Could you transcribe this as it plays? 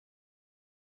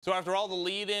So after all the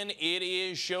lead-in, it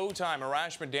is showtime.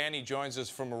 Arash Madani joins us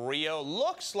from Rio.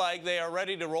 Looks like they are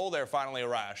ready to roll there finally,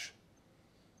 Arash.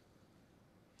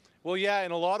 Well, yeah, in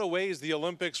a lot of ways, the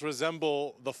Olympics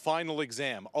resemble the final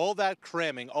exam. All that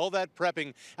cramming, all that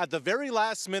prepping at the very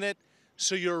last minute,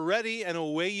 so you're ready and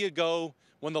away you go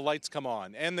when the lights come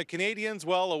on. And the Canadians,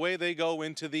 well, away they go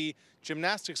into the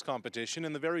gymnastics competition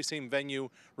in the very same venue.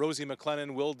 Rosie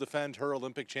McLennan will defend her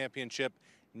Olympic championship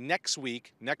next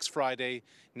week, next Friday,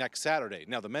 next Saturday.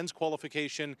 Now, the men's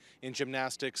qualification in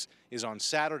gymnastics is on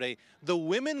Saturday. The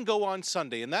women go on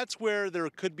Sunday, and that's where there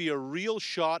could be a real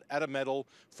shot at a medal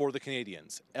for the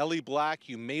Canadians. Ellie Black,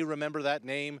 you may remember that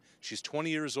name. She's 20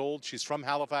 years old. She's from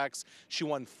Halifax. She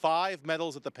won 5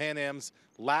 medals at the Pan Ams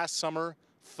last summer.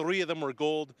 3 of them were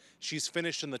gold. She's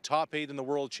finished in the top 8 in the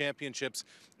World Championships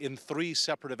in 3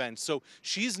 separate events. So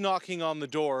she's knocking on the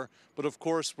door, but of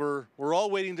course we're all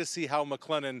waiting to see how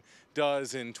McLennan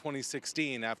does in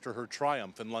 2016 after her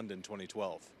triumph in London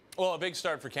 2012. Well, a big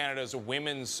start for Canada's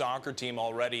women's soccer team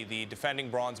already. The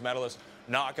defending bronze medalists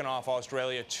knocking off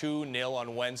Australia 2-0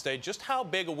 on Wednesday. Just how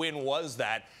big a win was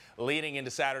that leading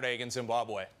into Saturday against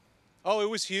Zimbabwe? Oh, it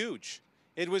was huge.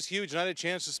 It was huge, and I had a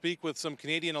chance to speak with some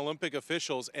Canadian Olympic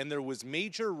officials, and there was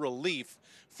major relief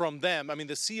from them. I mean,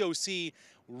 the COC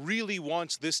really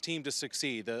wants this team to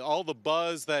succeed. All the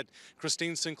buzz that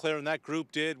Christine Sinclair and that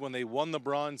group did when they won the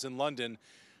bronze in London,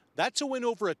 that's a win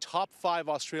over a top 5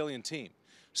 Australian team.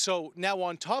 So now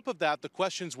on top of that, the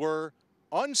questions were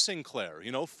on Sinclair.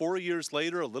 You know, 4 years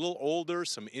later, a little older,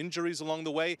 some injuries along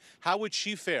the way. How would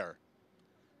she fare?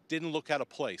 Didn't look out of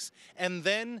place. And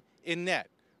then in net,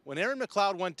 when Erin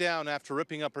McLeod went down after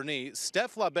ripping up her knee,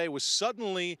 Steph Labbe was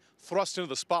suddenly thrust into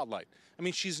the spotlight. I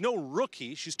mean, she's no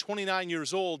rookie. She's 29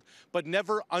 years old, but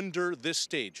never under this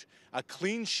stage. A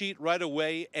clean sheet right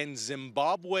away, and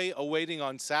Zimbabwe awaiting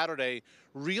on Saturday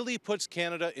really puts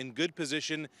Canada in good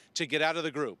position to get out of the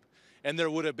group. And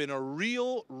there would have been a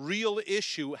real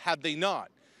issue had they not.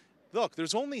 Look,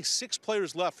 there's only 6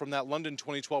 players left from that London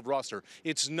 2012 roster.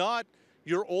 It's not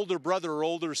your older brother or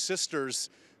older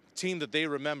sister's team that they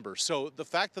remember. So the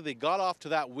fact that they got off to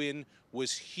that win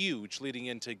was huge leading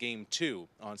into Game 2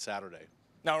 on Saturday.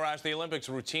 Now, Rash, the Olympics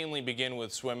routinely begin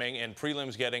with swimming, and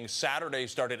prelims getting Saturday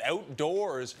started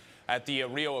outdoors at the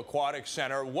Rio Aquatic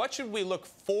Center. What should we look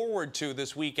forward to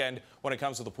this weekend when it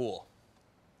comes to the pool?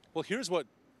 Well, here's what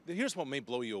may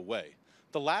blow you away.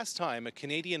 The last time a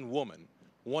Canadian woman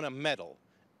won a medal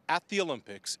at the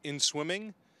Olympics in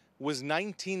swimming was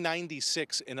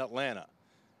 1996 in Atlanta.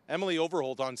 Emily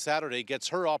Overholt on Saturday gets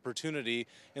her opportunity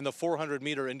in the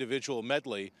 400-meter individual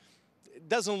medley. It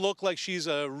doesn't look like she's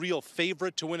a real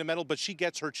favorite to win a medal, but she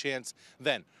gets her chance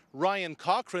then. Ryan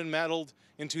Cochrane medaled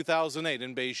in 2008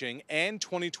 in Beijing and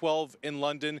 2012 in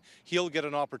London. He'll get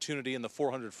an opportunity in the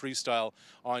 400 freestyle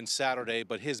on Saturday,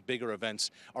 but his bigger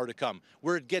events are to come.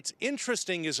 Where it gets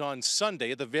interesting is on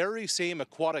Sunday at the very same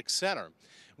aquatic center,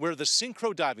 where the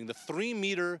synchro diving, the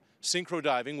 3-meter synchro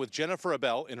diving with Jennifer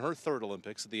Abel in her 3rd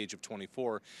Olympics at the age of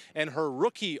 24, and her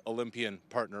rookie Olympian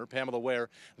partner, Pamela Ware,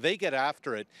 they get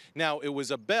after it. Now, it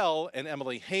was Abel and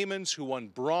Emily Haymans who won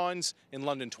bronze in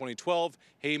London 2012.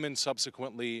 Haymans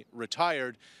subsequently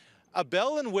retired.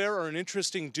 Abel and Ware are an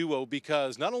interesting duo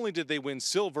because not only did they win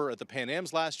silver at the Pan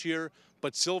Ams last year,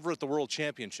 but silver at the World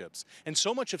Championships. And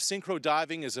so much of synchro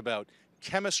diving is about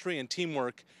chemistry and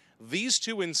teamwork. These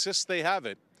two insist they have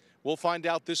it. We'll find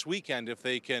out this weekend if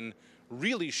they can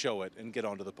really show it and get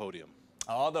onto the podium.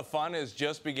 Oh, the fun is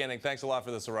just beginning. Thanks a lot for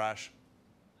this, Arash.